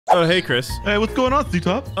Oh, hey, Chris. Hey, what's going on,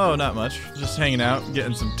 Ctop? Oh, not much. Just hanging out,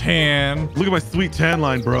 getting some tan. Look at my sweet tan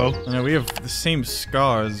line, bro. I know we have the same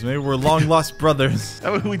scars. Maybe we're long-lost brothers.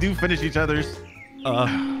 That way we do finish each other's.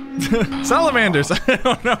 Salamanders. I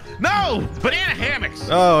don't know. No! Banana hammocks!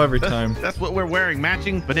 Oh, every time. That's what we're wearing.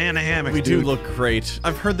 Matching banana hammocks, We do dude. look great.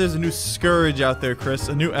 I've heard there's a new scourge out there, Chris.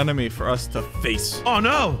 A new enemy for us to face. Oh,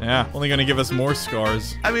 no! Yeah, only gonna give us more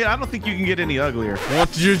scars. I mean, I don't think you can get any uglier.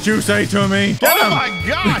 What did you say to me? Get Oh, him! my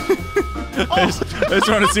God! I just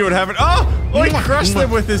want to see what happened. Oh! Oh, he crushed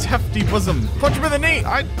him with his hefty bosom. Punch him in the knee.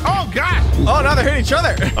 Oh, gosh! Oh, now they're hitting each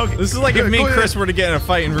other. Okay. This is like if me Go and ahead. Chris were to get in a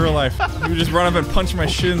fight in real life. You would just run up and punch my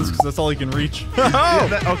shins because that's all he can reach.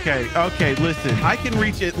 Okay, listen. I can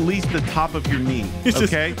reach at least the top of your knee, Just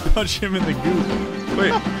okay? punch him in the goop.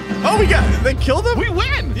 Wait. Oh, they killed him? We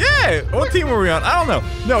win! Yeah. What team were we on? I don't know.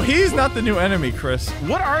 No, he's not the new enemy, Chris.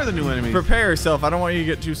 What are the new enemies? Prepare yourself. I don't want you to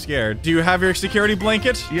get too scared. Do you have your security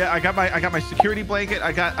blanket? Yeah, I got my security blanket.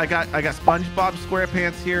 I got SpongeBob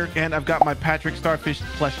SquarePants here, and I've got my Patrick Starfish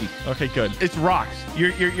plushie. Okay, good. It's rocks.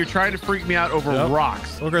 You're trying to freak me out over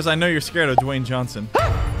rocks. Well, Chris, I know you're scared of Dwayne Johnson.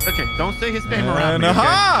 Okay, don't say his name around And me. Okay?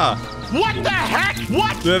 aha! What the heck?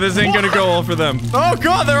 What? This ain't gonna go well for them. Oh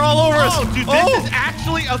God, they're all over us. Oh, dude, this is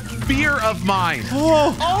actually a fear of mine.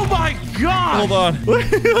 Oh my God! Hold on. Look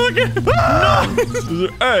at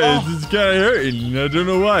Hey, this is kind of hurting. I don't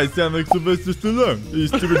know why. It sounds like Sylvester Stallone. You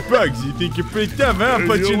stupid bugs. You think you're pretty tough, huh? I'll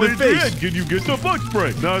punch you in the face. Can you get some bug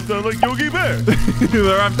spray? Now it sounds like Yogi Bear.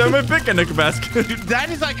 They're after my picnic basket. Dude, that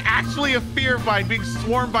is like actually a fear of mine, being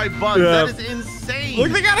swarmed by bugs. Yeah. That is insane.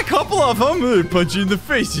 Look, they got a couple of them. Punch you in the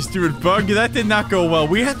face, you stupid bug. That did not go well.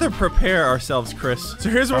 We have to prepare ourselves, Chris. So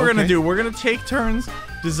here's what we're gonna do. We're gonna take turns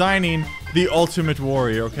designing the ultimate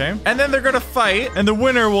warrior, okay? And then they're gonna fight, and the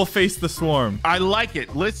winner will face the swarm. I like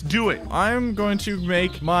it. Let's do it. I'm going to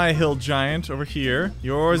make my hill giant over here.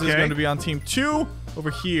 Yours is going to be on team 2 over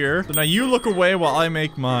here. So now you look away while I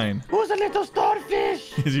make mine. Who's a little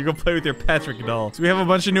starfish? You go play with your Patrick doll. So we have a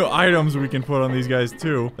bunch of new items we can put on these guys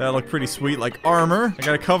too. That look pretty sweet, like armor. I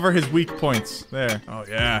gotta cover his weak points. There. Oh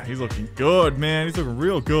yeah, he's looking good, man. He's looking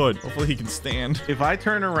real good. Hopefully he can stand. If I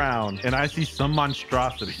turn around and I see some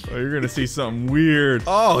monstrosity. Oh, you're gonna see something weird.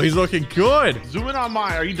 Oh, he's looking good. Zoom in on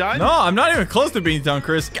mine. Are you done? No, I'm not even close to being done,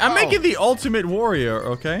 Chris. I'm making the ultimate warrior,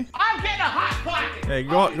 okay? I'm getting a hot pocket. Hey,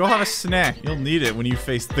 go have a snack. You'll need it when you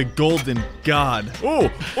face the golden god.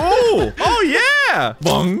 Oh, oh, oh yeah!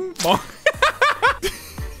 Bong, bong. I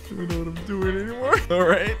don't know what I'm doing anymore. All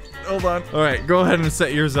right, hold on. All right, go ahead and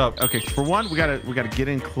set yours up. Okay, for one, we gotta get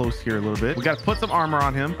in close here a little bit. We gotta put some armor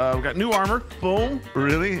on him. We got new armor. Boom.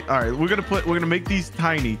 Really? All right, we're gonna make these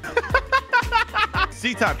tiny.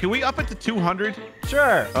 Ctop, can we up it to 200?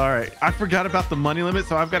 Sure. All right, I forgot about the money limit,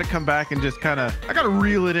 so I've got to come back and just I gotta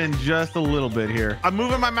reel it in just a little bit here. I'm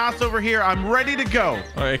moving my mouse over here. I'm ready to go.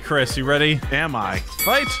 All right, Chris, you ready? Am I?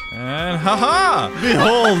 Fight. And haha!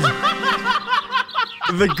 Behold!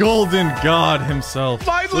 The golden god himself.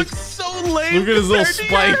 Mine looks so lame. Look at his little compared to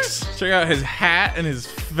yours. spikes. Check out his hat and his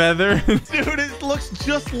feather. Dude, it looks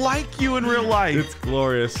just like you in real life. It's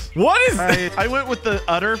glorious. What is that? I went with the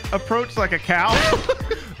udder approach like a cow.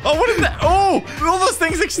 Oh, what is that? Oh, all those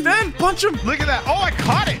things extend. Punch him. Look at that. Oh, I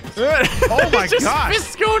caught it. Oh my just gosh.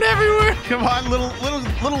 Fists going everywhere. Come on, little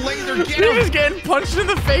laser, get You're him. just getting punched in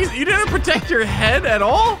the face. You didn't protect your head at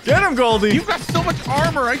all. Get him, Goldie. You've got so much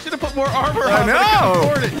armor. I should have put more armor on. I but I can't know.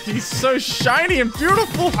 afford it. He's so shiny and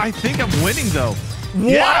beautiful. I think I'm winning though.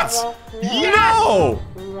 What? Yes. No.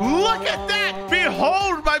 Look at that.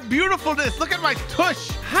 Behold my beautifulness. Look at my tush.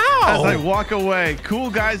 How? As I walk away. Cool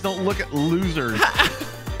guys don't look at losers.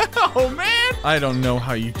 Oh, man. I don't know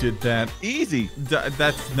how you did that. Easy.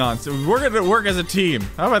 That's nonsense. We're going to work as a team.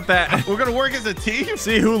 How about that? We're going to work as a team?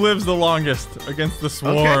 See who lives the longest against the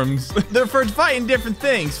swarms. Okay. They're for fighting different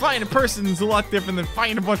things. Fighting a person is a lot different than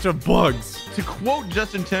fighting a bunch of bugs. To quote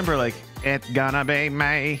Justin Timberlake, it's gonna be me.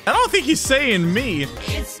 I don't think he's saying me.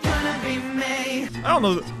 It's gonna be me. I don't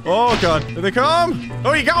know. Oh, God. Here they come.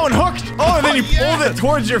 Oh, you got one hooked. Oh, and then you pulled it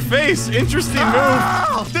towards your face. Interesting move.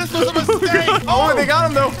 Oh, this was a mistake. Oh, they got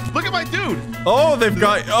him, though. Look at my dude. Oh, they've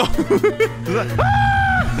got... Oh.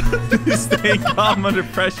 He's staying calm under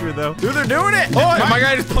pressure, though. Dude, they're doing it. Oh, my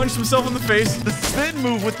guy just punched himself in the face. The spin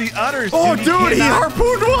move with the udders. Oh, dude, dude, he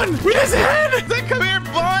harpooned one with his head. Come here,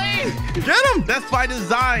 boy. Get him! That's by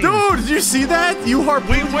design. Dude, did you see that? You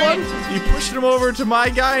harpooned win. one. You pushed him over to my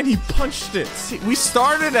guy and he punched it. See, we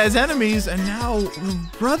started as enemies and now we're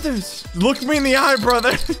brothers. Look me in the eye, brother.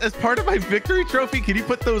 As part of my victory trophy, can you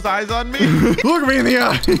put those eyes on me? Look me in the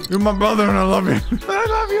eye. You're my brother and I love you. I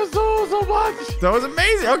love you so much. That was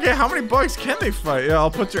amazing. Okay, how many bugs can they fight? Yeah,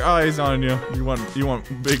 I'll put your eyes on you. You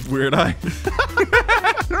want big weird eyes?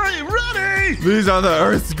 Are you ready? These are the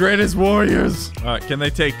Earth's greatest warriors. All right, can they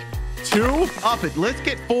take 2? Up it. Let's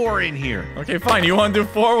get 4 in here. Okay, fine. You want to do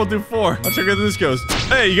 4? We'll do 4. I'll check how this goes.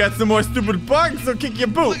 Hey, you got some more stupid bugs? I'll kick your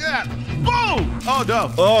boot. Look at that. Boom. Oh,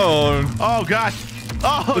 no. Oh. Oh, gosh.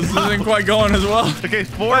 Oh, This no. isn't quite going as well. Okay,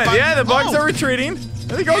 4 Right, bugs. yeah, the bugs Oh. are retreating.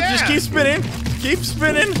 There they go. Yeah. Just keep spinning. Keep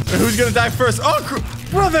spinning. Who's going to die first? Oh,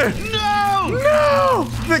 brother. No. No.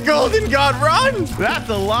 The golden god, run. That's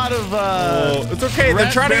a lot of, Oh, it's okay.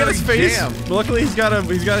 They're trying to get his raspberry face. jam. But luckily, he's got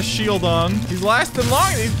a shield on. He's lasting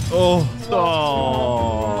long.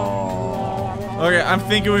 Oh. Okay, I'm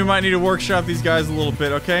thinking we might need to workshop these guys a little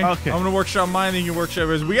bit, okay? Okay. I'm gonna workshop mine, then you can workshop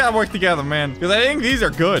yours. We gotta work together, man. Because I think these are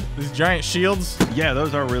good. These giant shields. Yeah,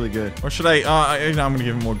 those are really good. Or should I? No, I'm gonna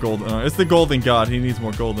give him more gold. It's the golden god. He needs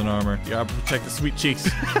more golden armor. You gotta protect the sweet cheeks.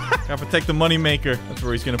 Gotta protect the money maker. That's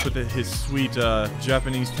where he's gonna put his sweet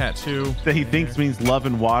Japanese tattoo. That he thinks means love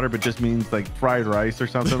and water, but just means like fried rice or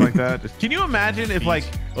something like that. Can you imagine if like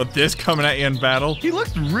With this coming at you in battle. he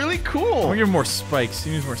looks really I'm cool? gonna give him more spikes. He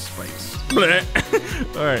needs more spikes. Bleh.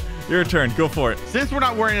 All right, your turn. Go for it. Since we're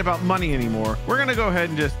not worrying about money anymore, we're gonna go ahead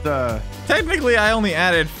and just Technically, I only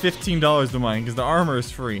added $15 to mine because the armor is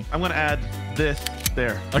free. I'm gonna add this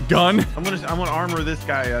there. A gun? I'm gonna armor this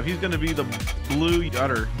guy up. He's gonna be the blue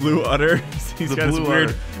udder. Blue udder. He's The got his blue weird,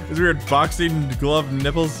 udder. his weird boxing glove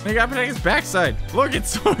nipples. He got to protect his backside. Look,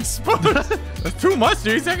 it's so exposed. That's too much,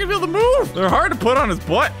 dude. He's not gonna be able to move. They're hard to put on his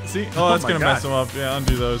butt. See? Oh, that's my gonna mess gosh. him up. Yeah,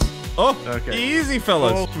 undo those. Oh, Okay. easy,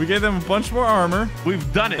 fellas. Oh. We gave them a bunch more armor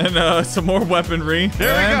We've done it. and some more weaponry.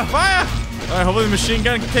 There we and go. Fire! All right, hopefully the machine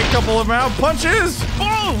gun can take a couple of them out. Punches!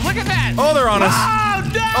 Oh, look at that! Oh, they're on us. Oh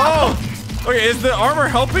no! Oh! Okay, is the armor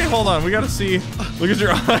helping? Hold on, we gotta see. Look at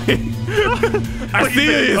your eye. I see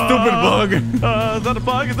you, you stupid bug. Is that a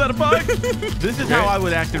bug? Is that a bug? This is how I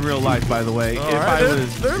would act in real life, by the way. All if right, I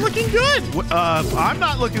was, they're looking good. I'm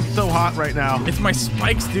not looking so hot right now. It's my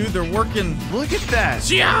spikes, dude. They're working. Look at that.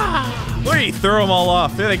 Yeah. Look, you throw them all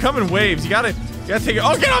off. Yeah, they come in waves. You gotta take it.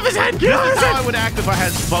 Oh, get off his head. Get off This his is how I head. would act if I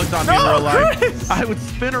had bugs on me No, in real life. Chris. I would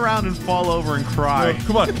spin around and fall over and cry.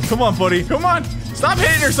 Come on, buddy. Come on. Stop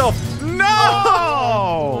hitting yourself. No.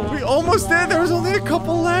 Oh! We almost did. There was only a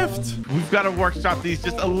couple left. We've got to workshop these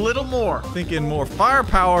just a little more. Thinking more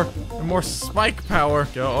firepower and more spike power.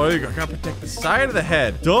 Oh, you gotta protect the side of the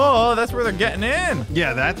head. Duh, that's where they're getting in.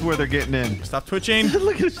 Yeah, that's where they're getting in. Stop twitching.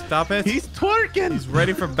 Look at Stop it. He's twerking. He's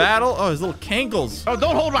ready for battle. Oh, his little cankles. Oh,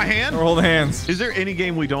 don't hold my hand. Or hold hands. Is there any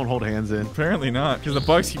game we don't hold hands in? Apparently not, because the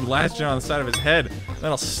bugs keep latching on the side of his head.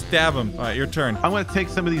 That'll stab him. All right, your turn. I'm going to take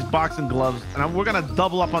some of these boxing gloves, and we're going to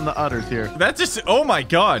double up on the udders here. That's just, oh my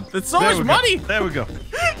god. That's so There much we go. money. There we go.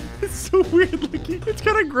 It's so weird looking. It's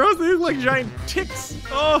kind of gross. They look like giant ticks.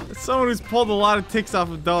 Oh, it's someone who's pulled a lot of ticks off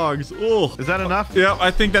of dogs. Oh. Is that enough? Yeah,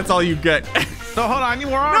 I think that's all you get. So hold on, I need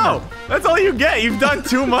more armor. No, that's all you get. You've done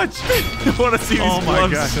too much. I want to see these Oh my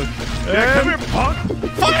gloves. gosh. Yeah, come here, punk.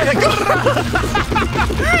 Fire the gun!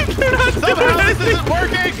 You're not Somehow doing this anything. isn't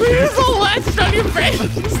working. There's a latch on your face.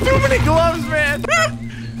 It's too many gloves, man.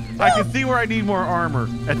 I can see where I need more armor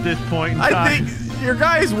at this point in time. I think your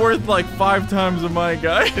guy is worth like 5 times of my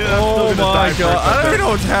guy. Yeah, I'm still Oh gonna die my first, god. I don't okay. even know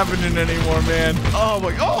what's happening anymore, man. Oh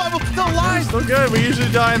my, oh, I'm still alive. So good. We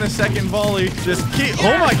usually die in the second volley. Just keep.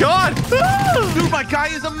 Oh my god. Ah! Dude, my guy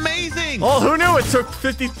is amazing. Oh, who knew it took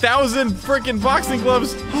 50,000 freaking boxing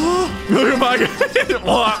gloves? Look at my guy.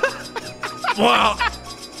 Wow. Wow.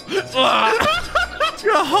 Wow. It's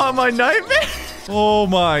gonna haunt my nightmare. Oh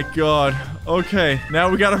my god. Okay, now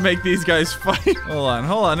we gotta make these guys fight. Hold on.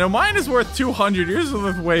 No, mine is worth 200. Yours is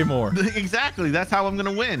worth way more. Exactly, that's how I'm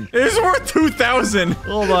gonna win. It's worth 2,000.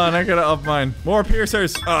 Hold on, I gotta up mine. More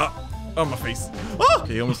piercers. Oh, my face. Oh,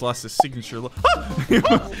 okay, he almost lost his signature. You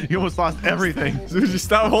almost lost everything. So just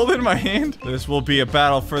stop holding my hand. This will be a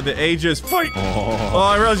battle for the ages. Fight! Oh,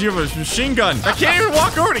 I realize you have a machine gun. I can't even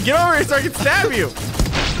walk over to get over here so I can stab you.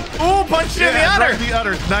 Oh, punch you in the right udder. in the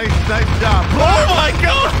udder. Nice job. Oh my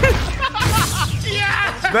god!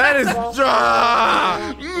 Yes! That is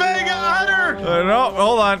Mega udder. no,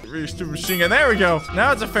 hold on. Your stupid machine gun. There we go.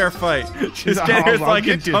 Now it's a fair fight. Just get here I'll so I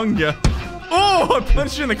can get you. tongue you. Oh, I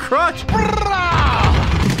punched you in the crotch.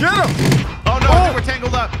 Get him! Oh no, I think we're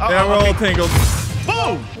tangled up. Yeah, we're all tangled.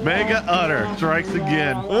 Boom! Mega Udder strikes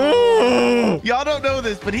again. Ooh. Y'all don't know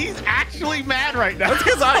this, but he's actually mad right now. That's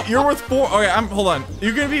because you're worth 4. Okay, hold on.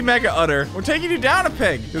 You're gonna be Mega Udder. We're taking you down a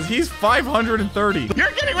peg because he's 530.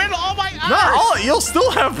 You're getting rid of all my udders. Not all. You'll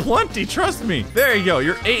still have plenty. Trust me. There you go.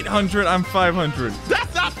 You're 800. I'm 500.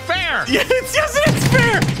 That's not fair. Yeah, it's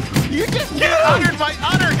fair. You just get uddered by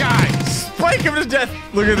udder guy. Spike him to death.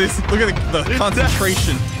 Look at this. Look at the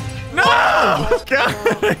concentration. No! God,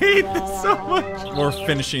 I hate this so much. We're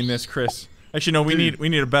finishing this, Chris. Actually, no, we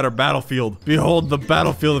need a better battlefield. Behold the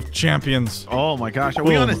battlefield of champions. Oh my gosh, are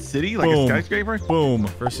we on a city like a skyscraper? Boom.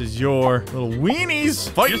 Versus your little weenies.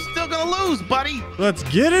 Fight. You're still gonna lose, buddy. Let's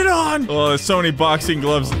get it on. Oh, there's so many boxing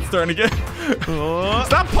gloves. It's starting to get...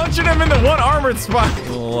 Stop punching him in the one armored spot.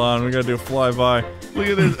 Hold on, we gotta do a flyby. Look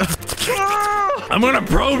at this. I'm gonna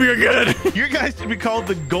probe you good. Your guys should be called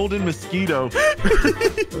the golden mosquito.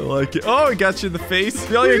 I like it. Oh, it got you in the face.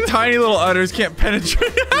 See, all your tiny little udders can't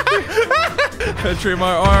penetrate. Penetrate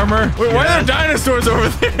my armor. Wait, why are there dinosaurs over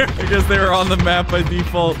there? I guess they were on the map by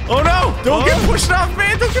default. Oh no! Don't get pushed off,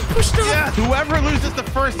 man! Don't get pushed off! Yeah, whoever loses the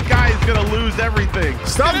first guy is gonna lose everything.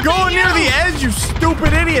 Stop going near the edge, you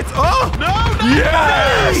stupid idiots! Oh! No!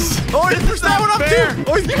 Yes! Oh, he pushed that one up too!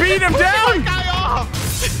 Oh, he's beating him down! Guy off!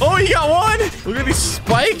 Oh, he got one! Look at these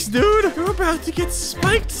spikes, dude! You're about to get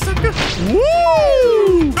spiked, sucker!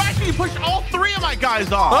 Woo! Actually, you pushed all 3 of my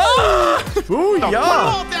guys off! Ah! Ooh, no, yeah! put them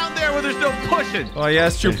all down there where there's no pushing! Oh, yeah,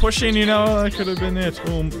 it's true. Pushing, you know, that could have been it.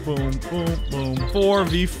 Boom, boom, boom, boom.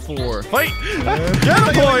 4v4. Fight! Get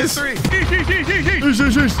him, boys! 3.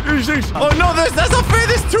 Oh, no, that's not fair!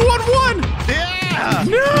 There's 2-on-1! Yeah!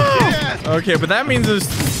 No! Yes. Okay, but that means there's...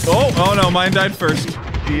 Oh, no, mine died first.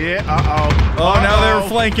 Yeah, Oh, now they were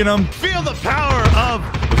flanking him. Feel the power of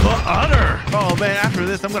the udder. Oh, man, after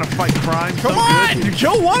this, I'm going to fight crime. Come on! You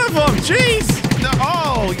kill one of them! Jeez! No,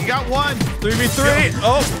 oh, you got one. 3v3.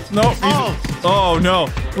 Oh, no. Oh, no.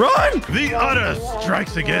 Run! The udder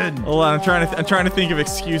strikes again. Hold on, I'm trying to think of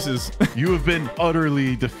excuses. You have been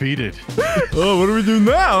utterly defeated. Oh, what do we do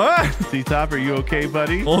now, huh? Ctop, are you okay,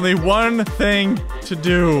 buddy? Only one thing to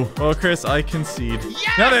do. Oh, Chris, I concede.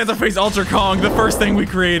 Yes! Now they have to face Ultra Kong, the first thing we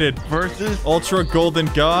created. Versus Ultra Golden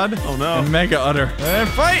God. Oh, no. And Mega Udder. And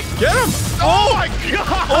fight! Get him! Oh my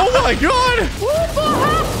god! Oh my god! What the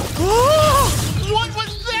heck? Oh! What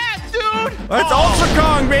was that, dude? That's Ultra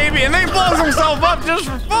Kong, baby! And then he blows himself up just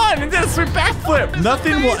for fun and did a sweet backflip.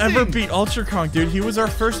 Nothing will ever beat Ultra Kong, dude. He was our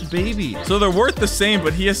first baby. So they're worth the same,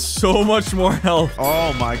 but he has so much more health.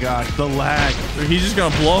 Oh my gosh, the lag. Dude, he's just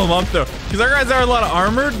gonna blow him up, though. Because our guys are a lot of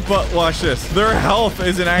armored, but watch this. Their health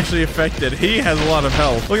isn't actually affected. He has a lot of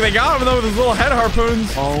health. Look, they got him, though, with his little head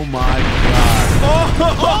harpoons. Oh my god.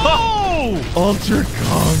 Oh! Ultra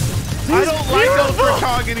Kong. I don't like Ultra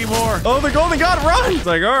Kong anymore. Oh, the Golden God, run! It's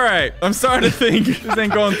like, all right, I'm starting to think this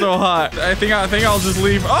ain't going so hot. I think I'll just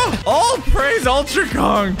leave. Oh, all praise Ultra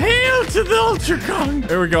Kong. Hail to the Ultra Kong.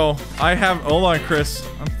 There we go. Hold on, Chris.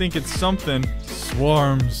 I'm thinking something.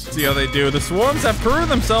 Swarms. See how they do. The swarms have proven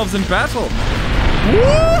themselves in battle.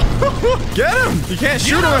 Woo! Get him! You can't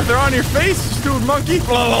shoot them if they're on your face, stupid monkey.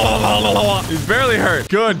 He's barely hurt.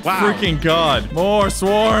 Good freaking god. More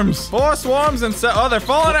swarms. More swarms and oh, they're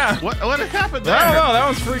falling out. What has happened there? I don't know. That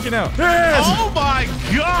one's freaking out. Yes! Oh my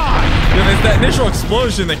god! Yeah, there's that initial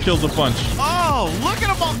explosion that kills a bunch. Oh, look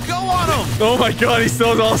at them all go on him. Oh my god, he's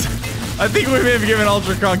still awesome. I think we may have given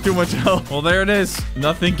Ultra Kong too much health. Well, there it is.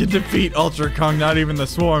 Nothing can defeat Ultra Kong, not even the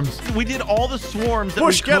swarms. We did all the swarms that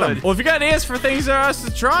Push, we get could. them. Well, if you got ideas for things for us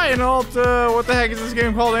to try and all, what the heck is this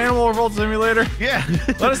game called? Animal Revolt Simulator? Yeah.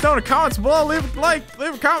 Let us know in the comments below. Leave a like,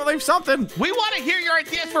 leave a comment, leave something. We want to hear your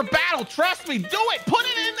ideas for battle. Trust me. Do it. Put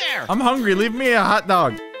it in there. I'm hungry. Leave me a hot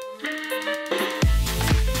dog.